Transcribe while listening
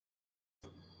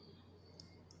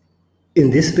In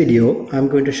this video, I'm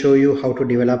going to show you how to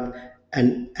develop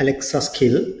an Alexa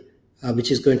skill,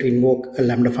 which is going to invoke a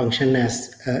Lambda function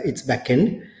as its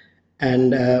backend.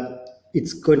 And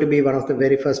it's going to be one of the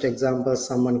very first examples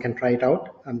someone can try it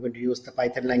out. I'm going to use the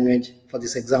Python language for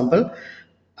this example.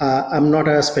 I'm not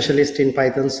a specialist in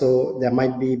Python, so there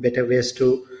might be better ways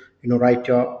to write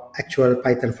your actual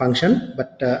Python function,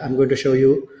 but I'm going to show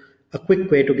you a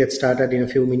quick way to get started in a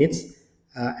few minutes.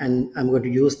 And I'm going to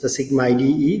use the Sigma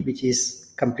IDE, which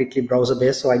is completely browser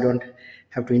based, so I don't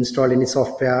have to install any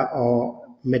software or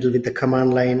meddle with the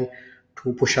command line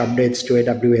to push updates to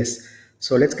AWS.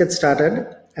 So let's get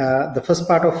started. The first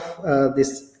part of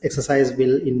this exercise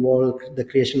will involve the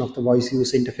creation of the voice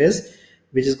user interface,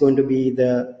 which is going to be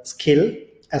the skill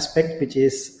aspect, which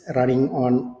is running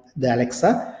on the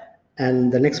Alexa.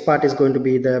 And the next part is going to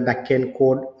be the backend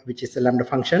code, which is the Lambda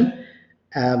function,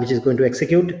 which is going to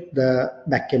execute the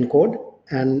backend code.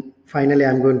 And finally,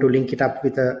 I'm going to link it up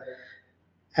with a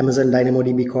Amazon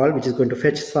DynamoDB call, which is going to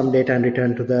fetch some data and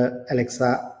return to the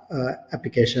Alexa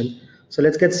application. So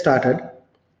let's get started.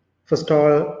 First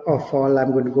of all,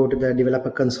 I'm going to go to the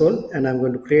developer console and I'm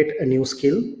going to create a new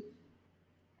skill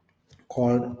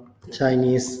called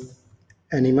Chinese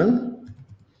animal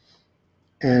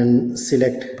and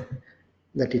select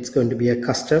that it's going to be a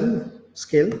custom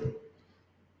skill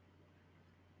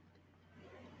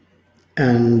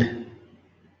and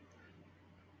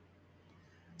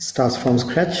starts from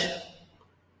scratch.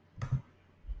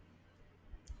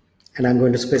 And I'm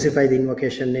going to specify the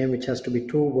invocation name, which has to be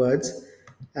 2 words,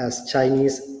 as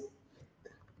Chinese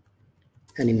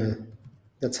animal.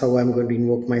 That's how I'm going to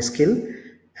invoke my skill.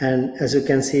 And as you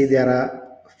can see, there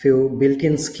are a few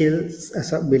built-in skills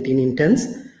as a built-in intents,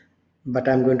 but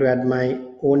I'm going to add my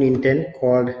own intent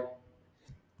called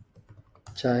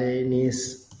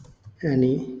Chinese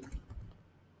animal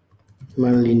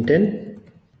intent,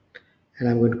 and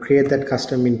I'm going to create that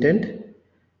custom intent.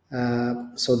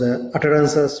 So the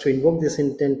utterances to invoke this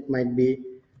intent might be,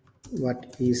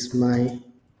 what is my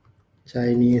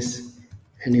Chinese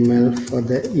animal for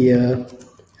the year,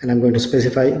 and I'm going to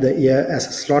specify the year as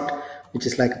a slot, which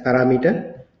is like a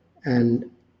parameter, and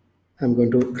I'm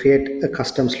going to create a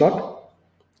custom slot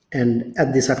and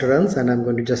add this utterance, and I'm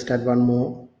going to just add one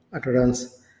more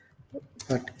utterance.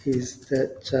 What is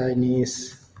the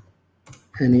Chinese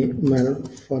animal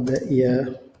for the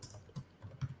year?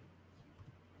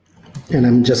 And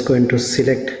I'm just going to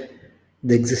select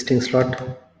the existing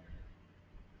slot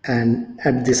and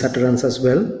add this utterance as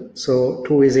well. So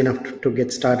 2 is enough to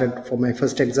get started for my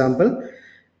first example.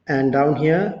 And down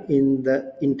here in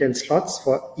the intent slots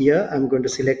for year, I'm going to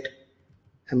select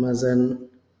Amazon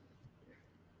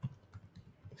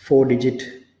 4-digit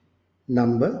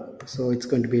number. So it's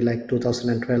going to be like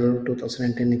 2012,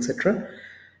 2010, etc.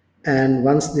 And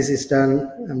once this is done,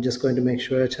 I'm just going to make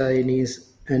sure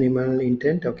Chinese animal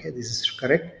intent. Okay, this is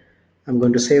correct. I'm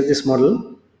going to save this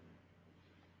model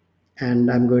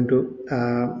and I'm going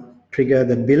to trigger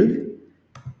the build.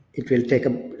 It will take a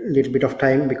little bit of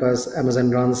time because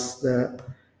Amazon runs the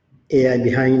AI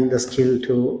behind the skill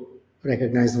to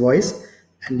recognize the voice.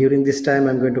 And during this time,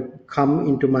 I'm going to come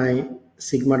into my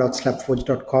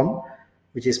sigma.slapforge.com,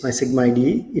 which is my Sigma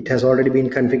IDE. It has already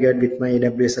been configured with my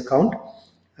AWS account.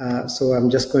 So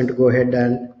I'm just going to go ahead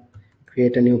and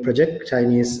create a new project,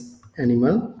 Chinese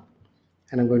animal.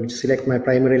 And I'm going to select my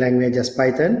primary language as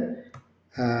Python.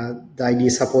 The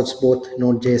IDE supports both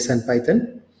Node.js and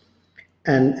Python.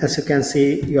 And as you can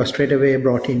see, you're straight away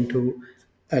brought into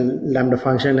a Lambda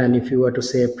function. And if you were to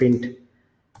say print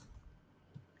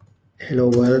hello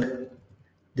world,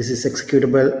 this is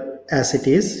executable as it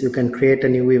is. You can create a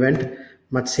new event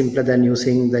much simpler than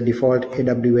using the default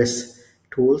AWS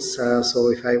tools. So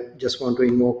if I just want to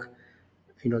invoke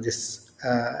this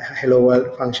hello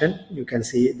world function, you can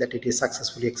see that it is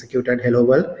successfully executed hello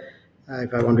world.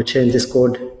 If I want to change this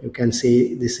code, you can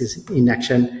see this is in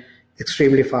action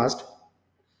extremely fast.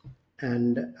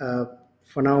 And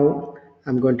for now,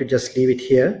 I'm going to just leave it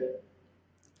here.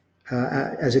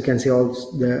 As you can see, all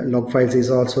the log files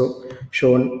is also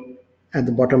shown at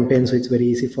the bottom pane, so it's very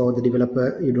easy for the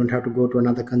developer. You don't have to go to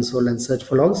another console and search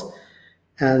for logs.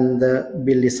 And the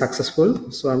build is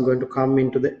successful. So I'm going to come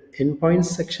into the endpoints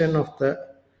section of the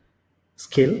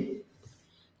skill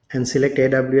and select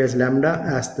AWS Lambda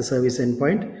as the service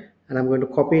endpoint. And I'm going to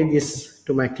copy this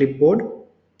to my clipboard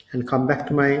and come back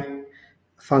to my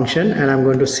function. And I'm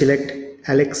going to select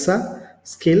Alexa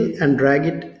skill and drag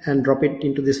it and drop it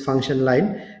into this function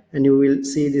line. And you will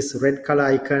see this red color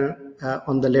icon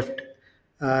on the left,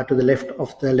 to the left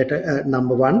of the letter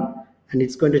number 1. And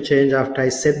it's going to change after I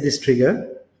set this trigger.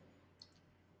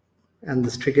 And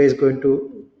this trigger is going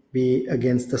to be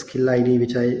against the skill ID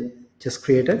which I just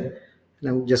created. And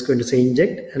I'm just going to say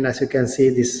inject, and as you can see,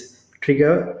 this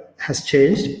trigger has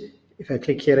changed. If I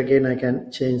click here again, I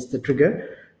can change the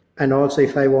trigger. And also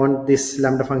if I want this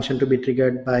Lambda function to be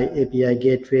triggered by API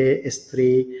gateway,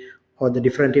 S3, or the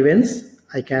different events,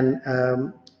 I can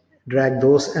drag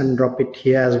those and drop it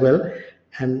here as well,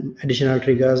 and additional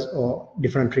triggers or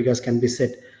different triggers can be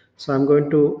set. So I'm going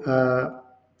to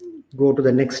go to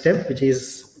the next step, which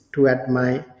is to add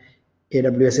my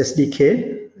AWS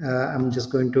SDK. I'm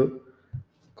just going to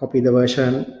copy the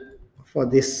version for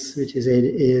this, which is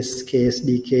ASK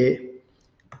SDK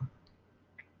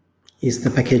is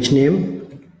the package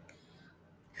name,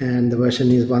 and the version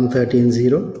is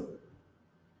 1.13.0.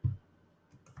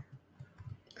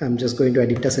 I'm just going to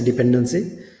edit as a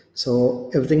dependency.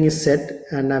 So everything is set,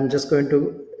 and I'm just going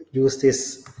to use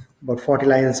this about 40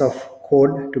 lines of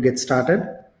code to get started.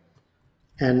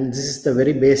 And this is the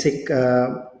very basic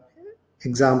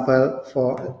example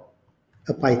for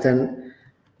a Python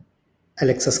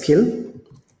Alexa skill.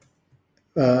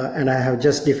 And I have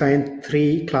just defined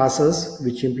 3 classes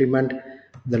which implement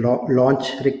the launch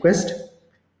request,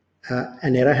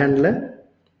 an error handler,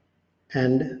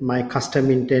 and my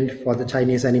custom intent for the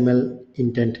Chinese animal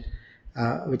intent,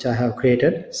 which I have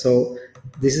created. So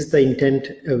this is the intent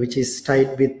which is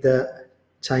tied with the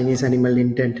Chinese animal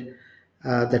intent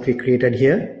that we created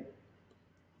here.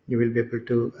 You will be able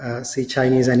to see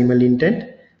Chinese animal intent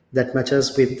that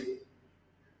matches with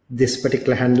this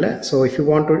particular handler. So if you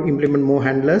want to implement more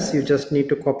handlers, you just need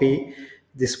to copy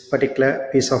this particular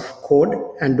piece of code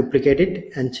and duplicate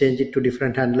it and change it to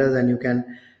different handlers, and you can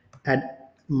add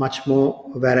much more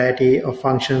variety of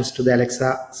functions to the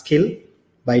Alexa skill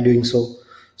by doing so.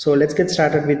 So let's get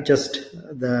started with just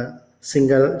the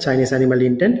single Chinese animal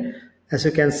intent. As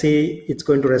you can see, it's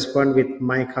going to respond with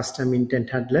my custom intent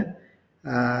handler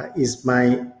is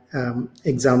my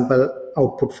example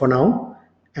output for now.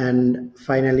 And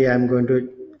finally, I'm going to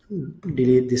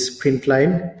delete this print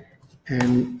line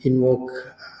and invoke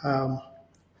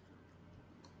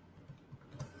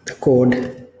the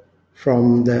code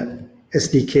from the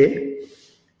SDK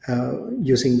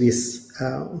using this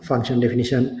function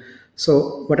definition.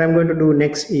 So what I'm going to do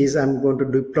next is I'm going to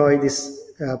deploy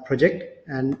this project,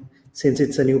 and since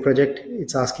it's a new project,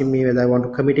 it's asking me whether I want to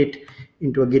commit it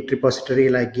into a Git repository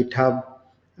like GitHub,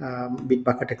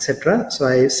 Bitbucket, etc. So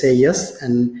I say yes,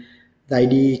 and the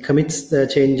IDE commits the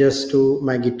changes to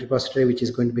my Git repository, which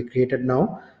is going to be created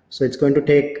now. So it's going to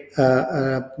take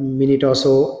a minute or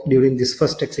so during this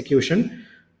first execution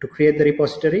to create the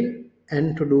repository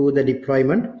and to do the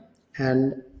deployment.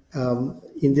 And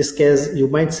in this case, you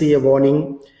might see a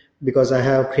warning because I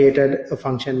have created a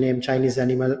function named Chinese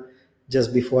animal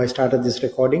just before I started this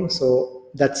recording. So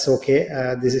that's okay.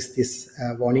 This is this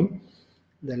warning,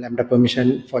 the Lambda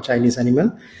permission for Chinese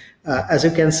animal. As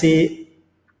you can see,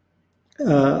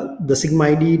 the Sigma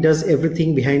ID does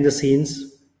everything behind the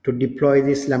scenes to deploy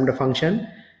this Lambda function,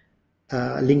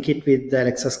 link it with the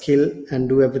Alexa skill, and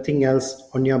do everything else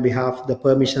on your behalf, the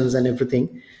permissions and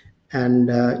everything. And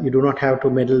you do not have to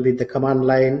meddle with the command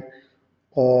line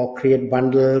or create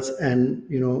bundles and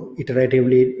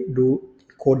iteratively do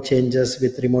code changes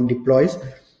with remote deploys.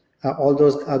 All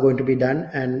those are going to be done,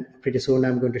 and pretty soon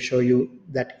I'm going to show you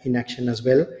that in action as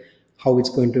well, how it's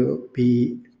going to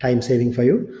be time saving for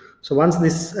you. So once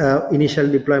this initial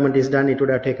deployment is done, it would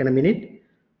have taken a minute.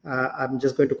 I'm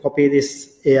just going to copy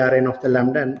this ARN of the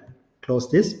Lambda and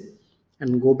close this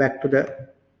and go back to the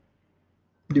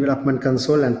development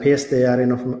console and paste the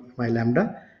ARN of my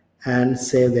Lambda and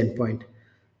save the endpoint.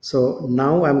 So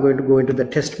now I'm going to go into the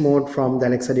test mode from the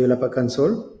Alexa developer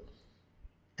console,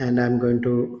 and I'm going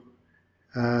to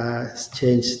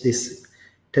change this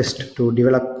test to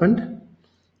development,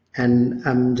 and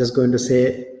I'm just going to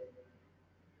say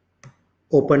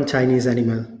open Chinese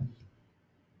animal.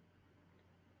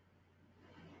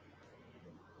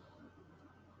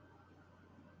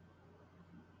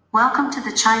 Welcome to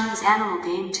the Chinese animal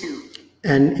game 2.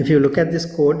 And if you look at this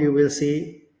code, you will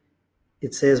see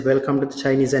it says welcome to the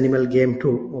Chinese animal game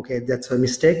 2. Okay, that's a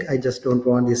mistake. I just don't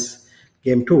want this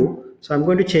game 2. So I'm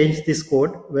going to change this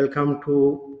code. Welcome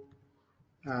to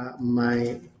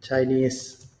my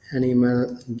Chinese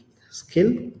animal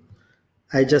skill.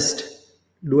 I just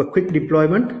do a quick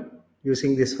deployment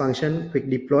using this function, quick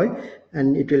deploy,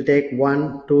 and it will take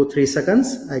 1, 2, 3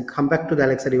 seconds. I come back to the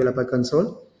Alexa developer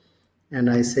console and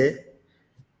I say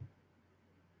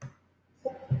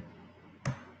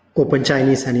open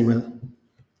Chinese animal.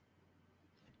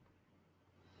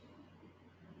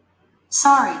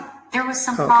 Sorry, there was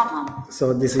some problem.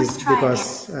 So this is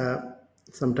because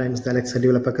sometimes the Alexa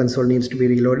developer console needs to be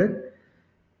reloaded.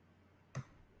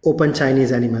 open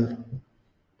Chinese animal.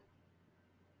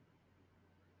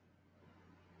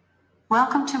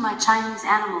 Welcome to my Chinese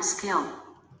animal skill.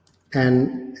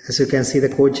 And as you can see, the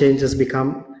code changes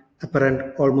become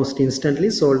apparent almost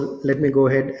instantly. So let me go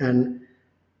ahead and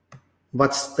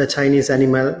what's the Chinese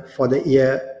animal for the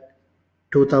year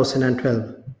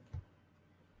 2012?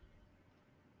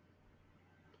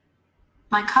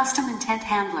 My custom intent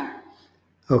handler.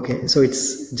 Okay, so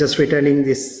it's just returning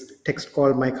this text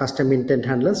called my custom intent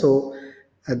handler. So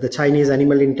the Chinese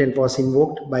animal intent was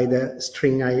invoked by the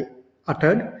string I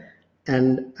uttered,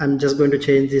 and I'm just going to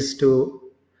change this to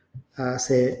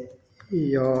say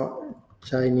your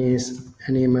Chinese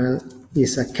animal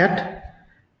is a cat,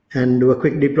 and do a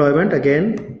quick deployment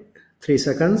again. 3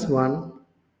 seconds. 1,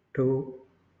 2,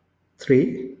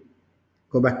 3.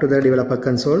 Go back to the developer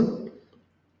console.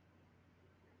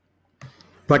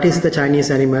 What is the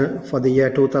Chinese animal for the year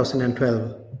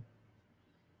 2012?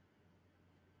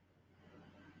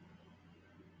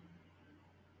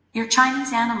 Your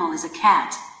Chinese animal is a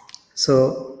cat.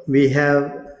 So we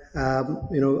have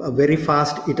a very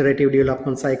fast iterative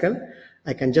development cycle.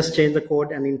 I can just change the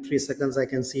code, and in 3 seconds I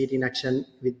can see it in action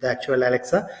with the actual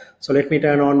Alexa. So let me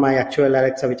turn on my actual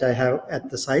Alexa, which I have at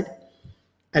the side.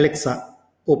 Alexa,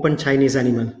 open Chinese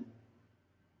animal.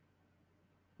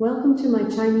 Welcome to my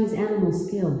Chinese animal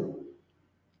skill.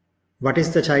 What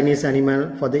is the Chinese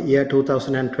animal for the year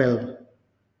 2012?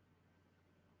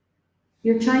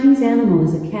 Your Chinese animal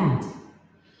is a cat.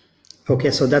 Okay,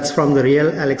 so that's from the real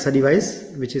Alexa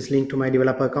device, which is linked to my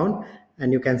developer account,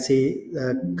 and you can see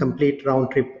the complete round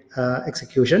trip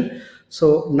execution.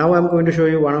 So now I'm going to show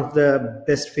you one of the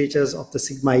best features of the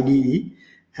Sigma IDE,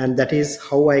 and that is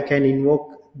how I can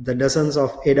invoke the dozens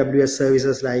of AWS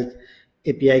services like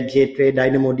API Gateway,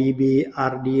 DynamoDB,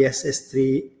 RDS,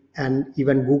 S3, and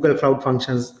even Google Cloud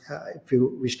Functions if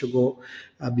you wish to go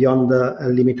beyond the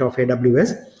limit of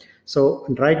AWS. So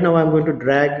right now I'm going to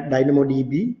drag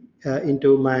DynamoDB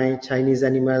into my Chinese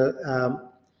animal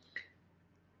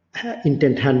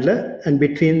intent handler, and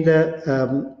between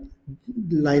the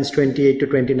lines 28 to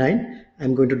 29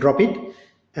 I'm going to drop it,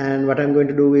 and what I'm going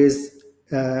to do is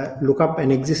look up an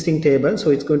existing table.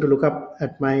 So it's going to look up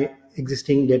at my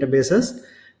existing databases,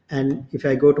 and if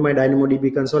I go to my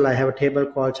DynamoDB console, I have a table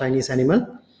called Chinese animal.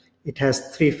 It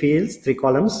has 3 fields, 3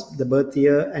 columns: the birth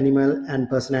year, animal, and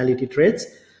personality traits.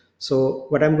 So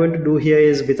what I'm going to do here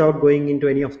is, without going into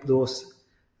any of those,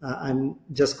 I'm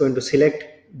just going to select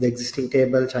the existing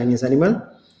table Chinese animal,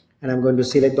 and I'm going to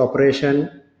select the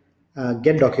operation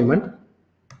get document,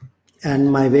 and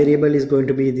my variable is going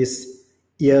to be this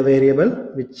year variable,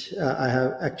 which I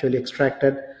have actually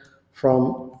extracted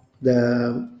from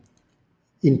the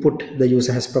input the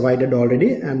user has provided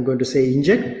already. I'm going to say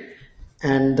inject,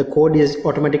 and the code is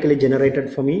automatically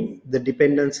generated for me. The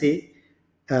dependency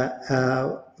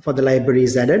for the library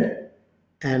is added,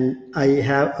 and I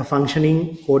have a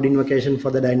functioning code invocation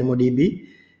for the DynamoDB.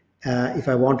 If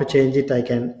I want to change it, I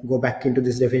can go back into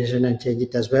this definition and change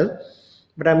it as well,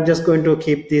 but I'm just going to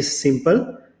keep this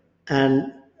simple,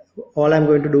 and all I'm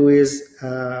going to do is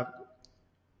I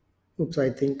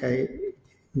think I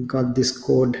got this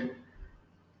code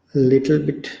a little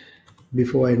bit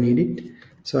before I need it.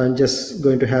 So I'm just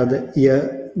going to have the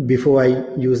year before I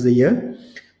use the year.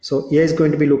 So year is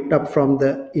going to be looked up from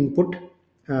the input,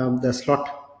 the slot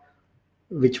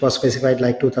which was specified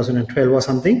like 2012 or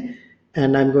something,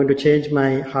 and I'm going to change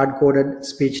my hard-coded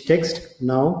speech text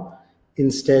now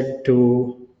instead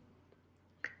to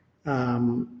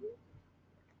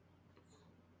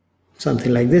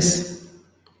something like this,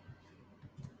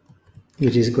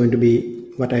 which is going to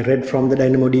be what I read from the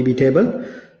DynamoDB table.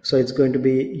 So it's going to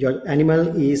be your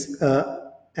animal is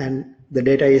and the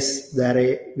data is the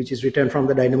array which is returned from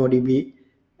the DynamoDB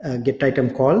get item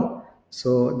call.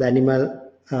 So the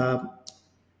animal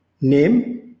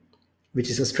name, which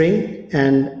is a string,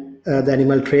 and the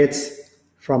animal traits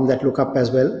from that lookup as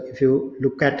well. If you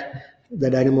look at the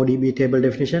DynamoDB table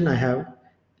definition, I have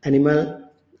animal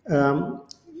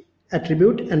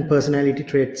attribute and personality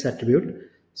traits attribute.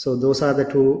 So those are the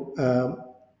 2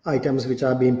 items which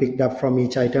are being picked up from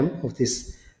each item of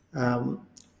this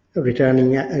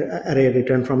returning array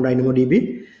return from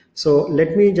DynamoDB. So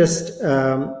let me just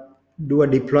do a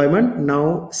deployment.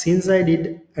 Now, since I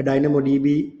did a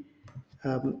DynamoDB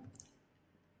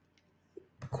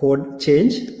code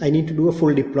change, I need to do a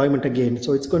full deployment again.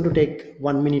 So it's going to take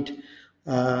 1 minute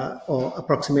or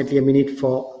approximately a minute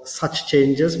for such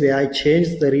changes where I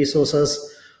change the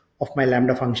resources of my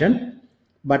Lambda function.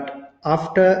 But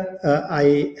after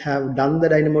I have done the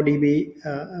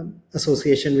DynamoDB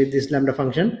association with this Lambda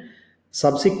function,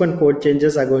 subsequent code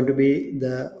changes are going to be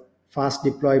the fast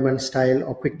deployment style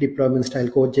or quick deployment style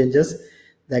code changes,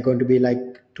 they're going to be like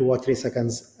 2 or 3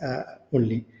 seconds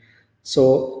only.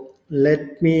 So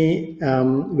let me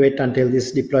wait until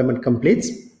this deployment completes,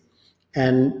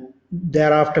 and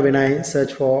thereafter when I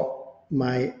search for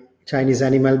my Chinese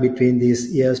animal between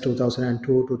these years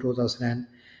 2002 to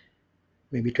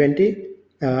 2020,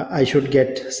 I should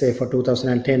get, say, for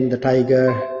 2010 the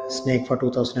tiger, snake for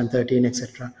 2013,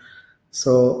 etc.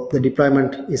 So the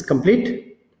deployment is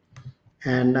complete,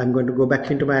 and I'm going to go back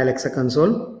into my Alexa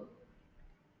console,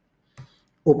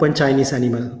 open Chinese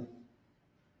animal.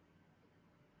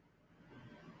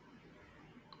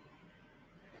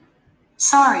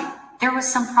 Sorry, there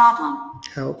was some problem.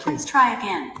 Okay. Please try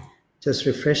again. Just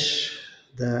refresh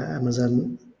the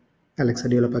Amazon Alexa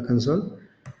developer console.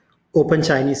 Open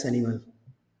Chinese animal.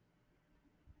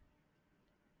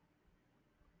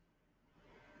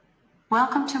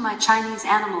 Welcome to my Chinese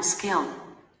animal skill.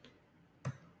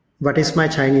 What is my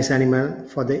Chinese animal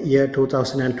for the year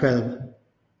 2012?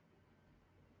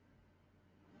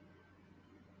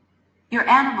 Your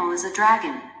animal is a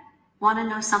dragon. Want to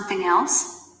know something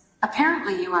else?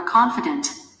 Apparently you are confident,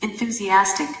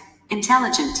 enthusiastic,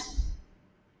 intelligent.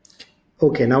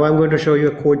 Okay, now I'm going to show you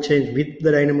a code change with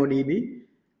the DynamoDB.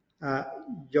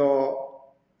 Your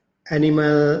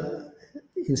animal,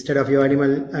 instead of your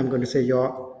animal, I'm going to say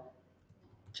your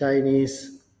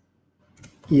Chinese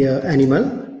year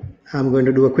animal. I'm going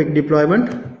to do a quick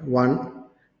deployment, 1,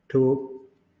 2,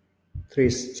 3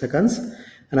 seconds,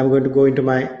 and I'm going to go into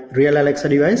my real Alexa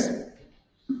device.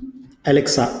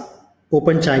 Alexa,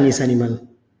 open Chinese animal.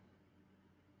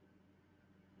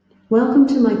 Welcome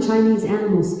to my Chinese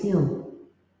animal skill.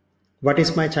 What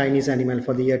is my Chinese animal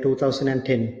for the year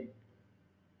 2010?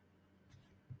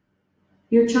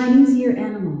 Your Chinese year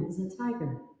animal is a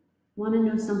tiger. Want to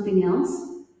know something else?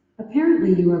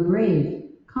 Apparently you are brave,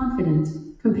 confident,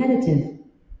 competitive.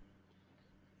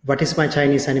 What is my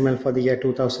Chinese animal for the year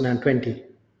 2020?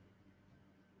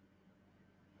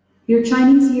 Your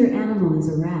Chinese year animal is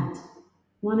a rat.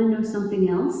 Want to know something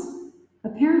else?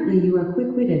 Apparently you are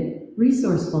quick-witted,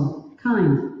 resourceful,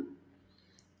 kind.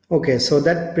 Okay, so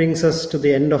that brings us to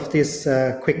the end of this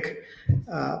quick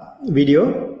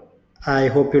video. I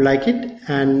hope you like it,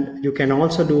 and you can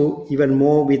also do even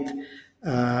more with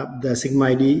the Sigma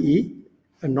IDE,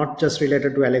 not just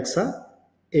related to Alexa,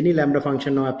 any Lambda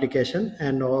function or application,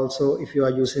 and also if you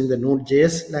are using the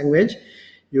Node.js language,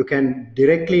 you can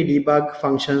directly debug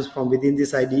functions from within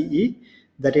this IDE.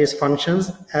 That is,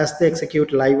 functions as they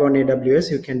execute live on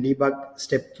AWS, you can debug,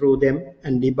 step through them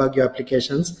and debug your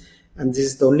applications. And this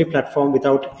is the only platform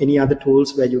without any other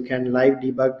tools where you can live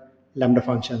debug Lambda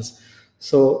functions.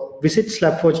 So visit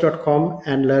slabforge.com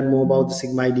and learn more about the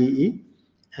Sigma IDE,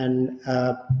 and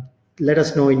let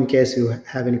us know in case you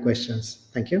have any questions.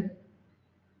 Thank you.